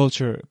Arab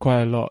culture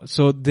quite a lot.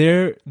 So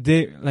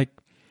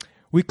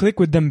we click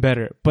with them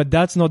better, but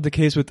that's not the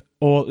case with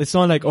all. It's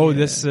not like,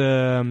 this,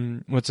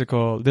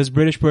 this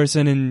British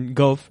person in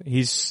Gulf,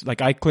 he's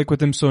like, I click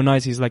with him so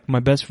nice. He's like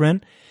my best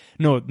friend.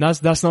 No,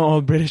 that's not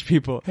all British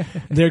people.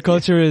 Their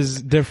culture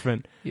is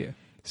different. Yeah.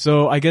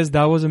 So I guess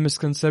that was a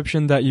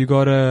misconception that you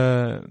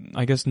gotta,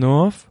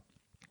 know of.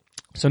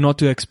 So not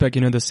to expect,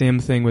 the same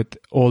thing with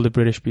all the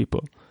British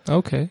people.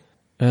 Okay.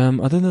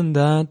 Other than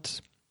that,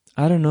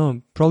 I don't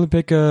know. Probably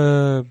pick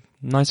a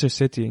nicer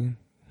city.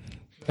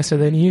 So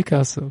then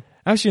Newcastle.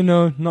 Actually,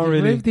 no, not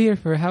really. You lived here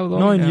for how long?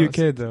 Not in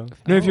UK though.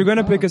 No, if you're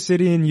gonna pick a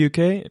city in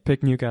UK,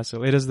 pick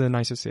Newcastle. It is the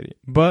nicest city.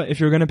 But if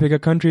you're gonna pick a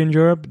country in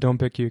Europe, don't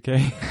pick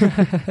UK.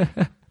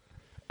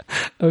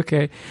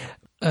 Okay.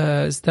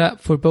 Is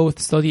that for both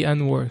study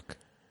and work?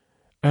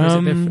 Or is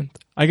it different?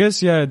 I guess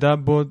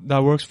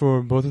that works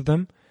for both of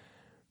them.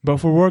 But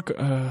for work,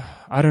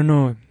 I don't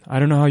know. I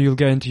don't know how you'll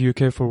get into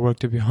UK for work,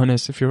 to be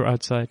honest, if you're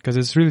outside, because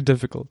it's really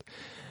difficult.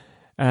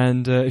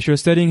 And if you're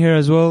studying here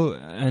as well,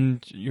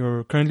 and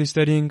you're currently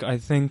studying, I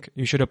think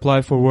you should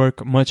apply for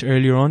work much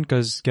earlier on,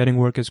 because getting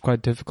work is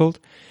quite difficult.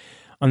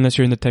 Unless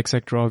you're in the tech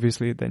sector,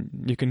 obviously, then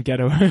you can get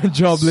a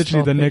job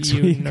literally the next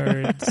week.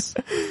 Nerds.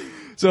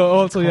 So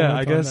also,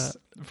 I guess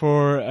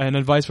for an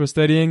advice for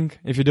studying,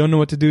 if you don't know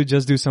what to do,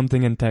 just do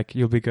something in tech.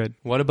 You'll be good.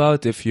 What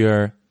about if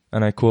you're,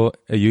 and I quote,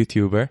 a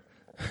YouTuber?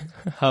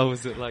 How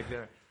is it like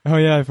there? Oh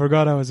yeah, I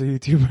forgot I was a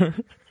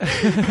YouTuber.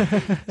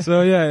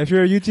 So yeah, if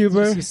you're a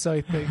YouTuber,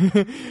 side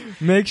thing.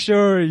 Make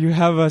sure you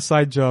have a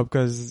side job,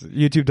 because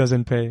YouTube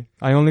doesn't pay.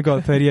 I only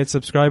got 38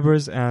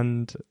 subscribers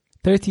and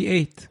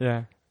 38.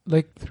 Yeah.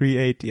 Like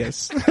 38,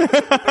 yes.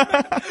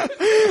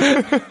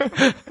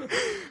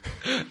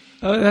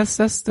 Oh,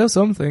 that's still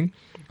something.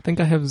 I think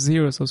I have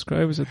 0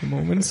 subscribers at the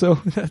moment, so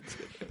that.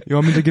 You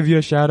want me to give you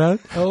a shout out?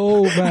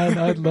 Oh man,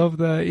 I'd love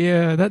that.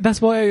 Yeah,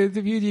 that's why I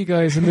interviewed you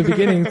guys in the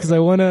beginning, because I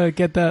want to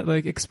get that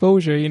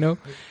exposure,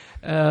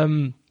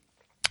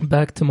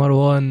 Back to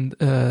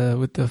Marwan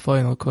with the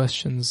final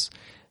questions.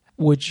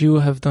 Would you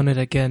have done it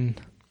again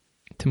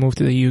to move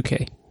to the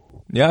UK?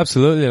 Yeah,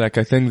 absolutely. I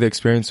think the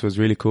experience was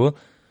really cool.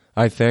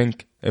 I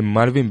think it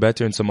might have been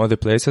better in some other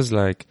places.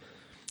 I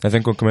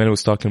think when Kamel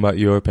was talking about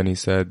Europe and he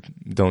said,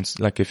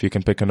 if you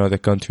can pick another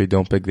country,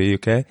 don't pick the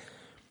UK.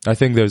 I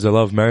think there's a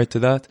lot of merit to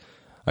that.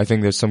 I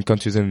think there's some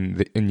countries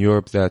in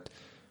Europe that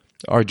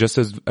are just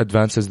as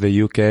advanced as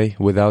the UK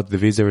without the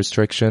visa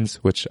restrictions,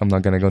 which I'm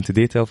not going to go into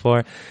detail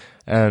for.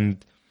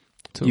 And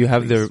you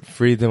have the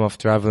freedom of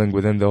traveling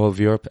within the whole of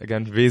Europe.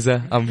 Again,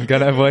 visa, I'm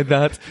going to avoid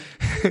that.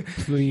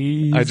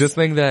 Please. I just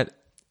think that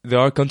there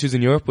are countries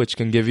in Europe which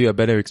can give you a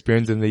better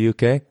experience than the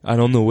UK. I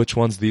don't know which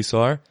ones these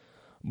are,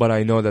 but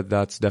I know that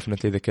that's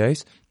definitely the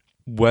case.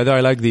 Whether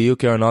I like the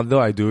UK or not,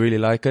 though, I do really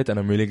like it, and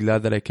I'm really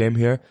glad that I came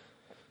here.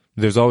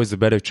 There's always a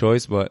better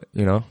choice, but,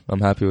 I'm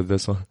happy with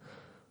this one.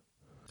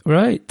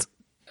 Right.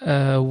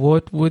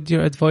 What would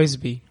your advice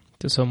be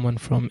to someone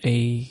from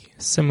a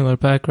similar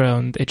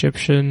background,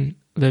 Egyptian,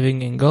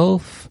 living in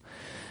Gulf,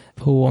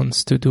 who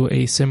wants to do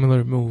a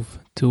similar move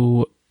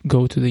to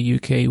go to the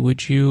UK?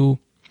 Would you,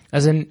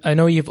 I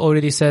know you've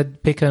already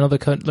said pick another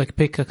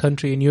pick a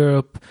country in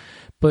Europe,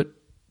 but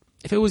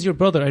if it was your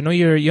brother, I know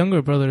your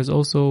younger brother is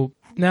also,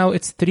 now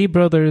it's 3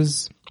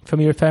 brothers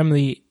from your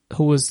family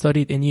who was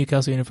studied in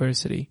Newcastle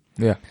University.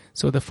 Yeah.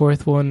 So the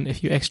 4th one,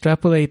 if you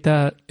extrapolate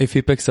that, if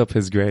he picks up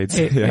his grades,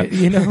 it's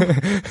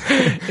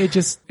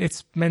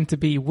meant to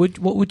be. What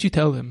would you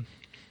tell him?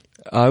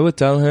 I would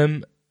tell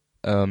him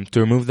to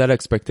remove that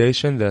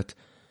expectation that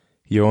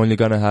you're only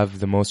gonna have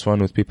the most fun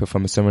with people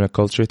from a similar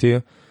culture to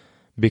you,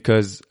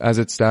 because as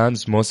it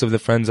stands, most of the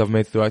friends I've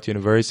made throughout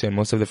university and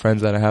most of the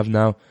friends that I have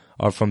now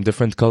are from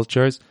different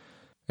cultures.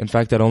 In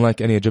fact, I don't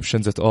like any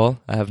Egyptians at all.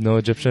 I have no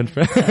Egyptian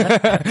friends.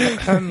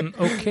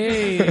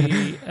 Okay.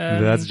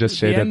 That's just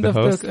shade at the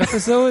host. The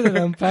episode, and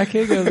I'm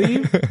packing. I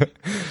leave.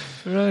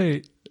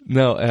 Right.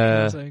 No,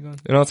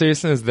 in all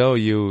seriousness, though,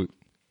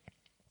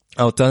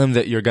 I'll tell him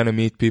that you're gonna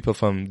meet people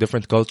from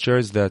different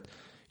cultures that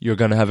you're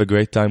gonna have a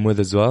great time with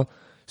as well.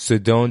 So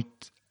don't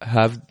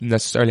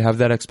necessarily have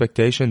that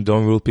expectation.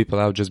 Don't rule people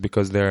out just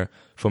because they're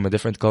from a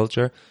different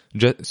culture.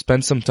 Just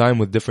spend some time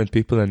with different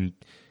people and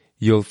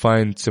you'll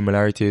find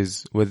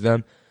similarities with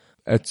them.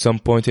 At some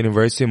point in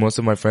university, most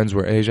of my friends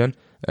were Asian,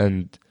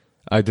 and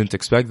I didn't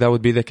expect that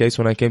would be the case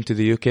when I came to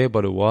the UK,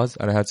 but it was,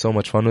 and I had so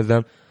much fun with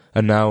them.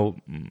 And now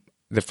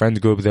the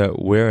friend group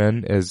that we're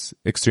in is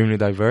extremely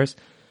diverse.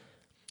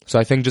 So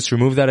I think just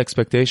remove that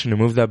expectation,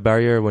 remove that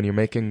barrier when you're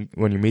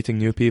meeting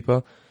new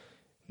people.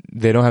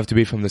 They don't have to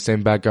be from the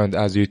same background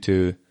as you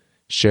to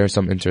share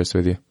some interest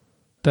with you.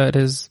 That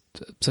is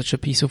such a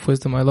piece of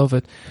wisdom. I love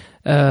it.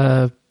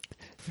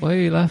 Why are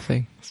you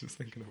laughing? I was just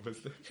thinking of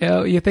wisdom.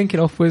 Yeah, you're thinking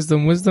of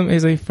wisdom. Wisdom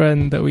is a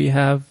friend that we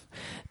have.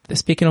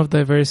 Speaking of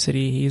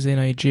diversity, he's a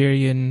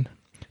Nigerian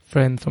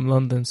friend from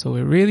London. So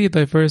we're really a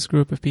diverse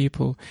group of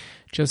people.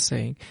 Just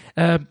saying.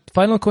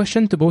 Final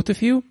question to both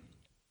of you.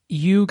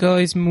 You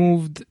guys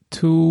moved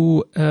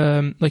to,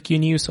 you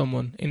knew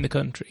someone in the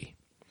country.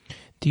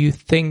 Do you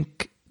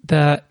think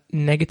that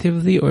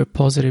negatively or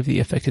positively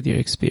affected your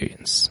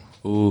experience?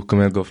 Ooh,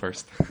 Kamil, go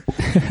first.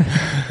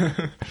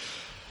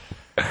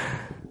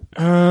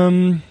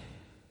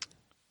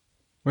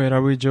 Wait,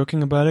 are we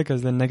joking about it?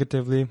 Because then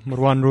negatively,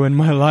 Marwan ruined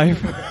my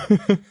life.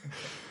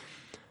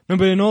 No,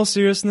 but in all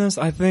seriousness,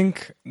 I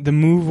think the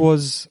move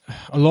was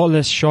a lot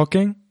less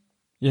shocking.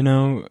 You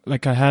know,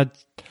 like I had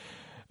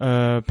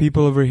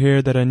people over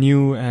here that I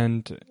knew,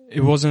 and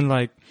it wasn't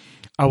like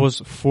I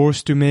was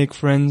forced to make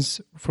friends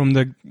from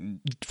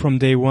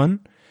day one.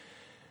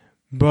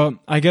 But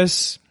I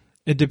guess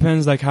it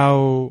depends like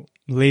how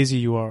lazy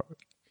you are.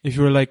 If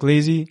you're like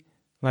lazy,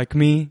 like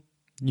me,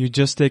 you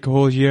just take a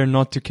whole year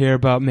not to care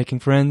about making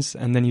friends,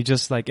 and then you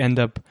just like end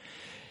up,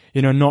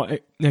 not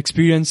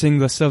experiencing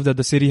the stuff that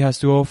the city has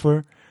to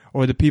offer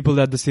or the people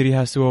that the city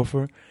has to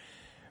offer.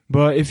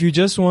 But if you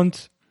just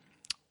want,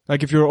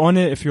 like if you're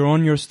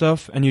on your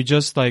stuff and you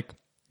just like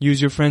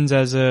use your friends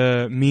as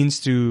a means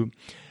to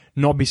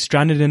not be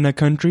stranded in a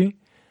country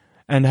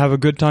and have a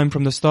good time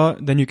from the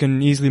start, then you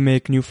can easily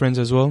make new friends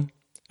as well.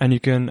 And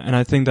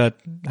I think that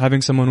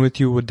having someone with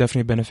you would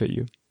definitely benefit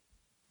you.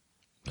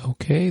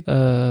 Okay.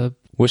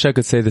 Wish I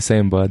could say the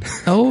same, bud.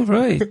 Oh,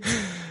 right.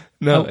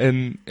 No,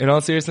 in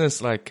all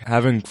seriousness, like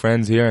having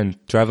friends here and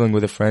traveling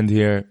with a friend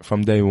here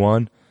from day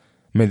one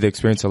made the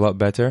experience a lot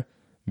better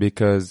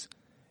because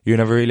you're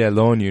never really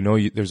alone.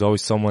 There's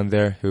always someone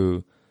there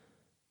who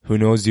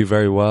knows you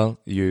very well.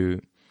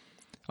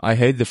 I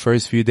hate the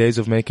first few days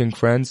of making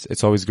friends.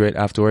 It's always great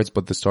afterwards,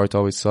 but the start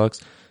always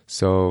sucks.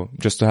 So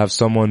just to have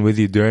someone with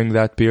you during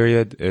that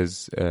period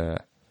is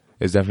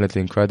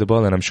definitely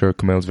incredible, and I'm sure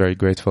Kamil's very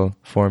grateful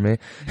for me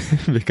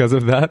because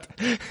of that.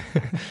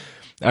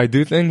 I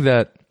do think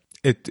that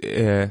it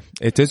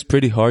is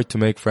pretty hard to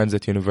make friends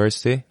at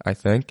university, I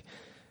think.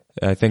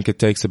 I think it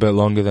takes a bit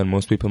longer than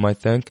most people might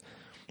think.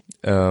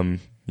 You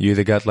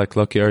either get like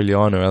lucky early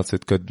on or else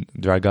it could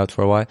drag out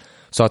for a while.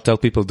 So I tell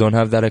people don't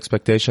have that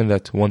expectation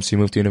that once you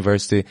move to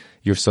university,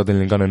 you're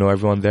suddenly going to know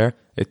everyone there.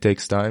 It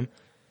takes time.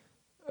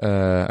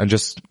 And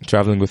just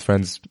traveling with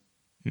friends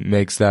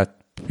makes that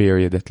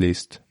period at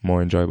least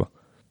more enjoyable.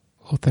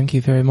 Well, thank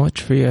you very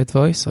much for your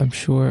advice. I'm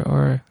sure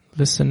our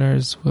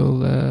listeners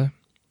will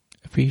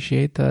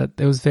appreciate that.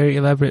 It was very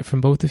elaborate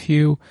from both of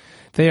you.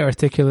 Very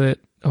articulate.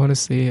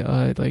 Honestly,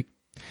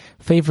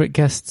 favorite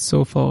guests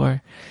so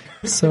far.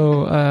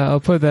 So I'll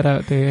put that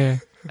out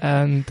there.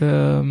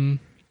 And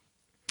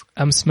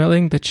I'm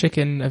smelling the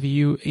chicken. Have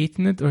you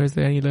eaten it, or is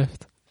there any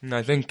left?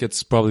 I think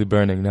it's probably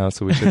burning now,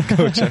 so we should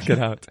go check it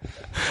out.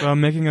 So I'm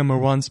making a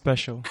Marwan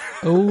special.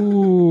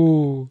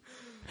 Oh,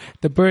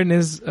 the burn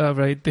is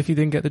right. If you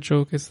didn't get the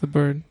joke, it's the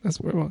burn. That's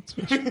Marwan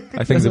special.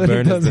 I think the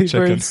burn is the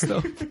chicken.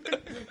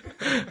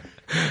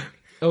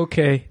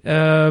 Okay.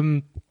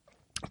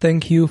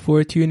 Thank you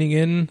for tuning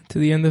in to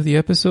the end of the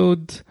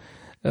episode.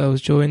 I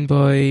was joined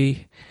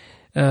by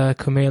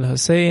Kamil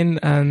Hussein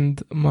and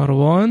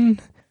Marwan,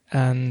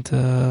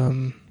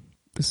 and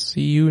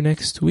see you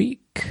next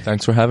week.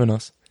 Thanks for having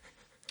us.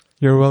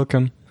 You're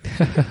welcome.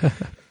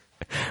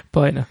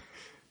 Bye now.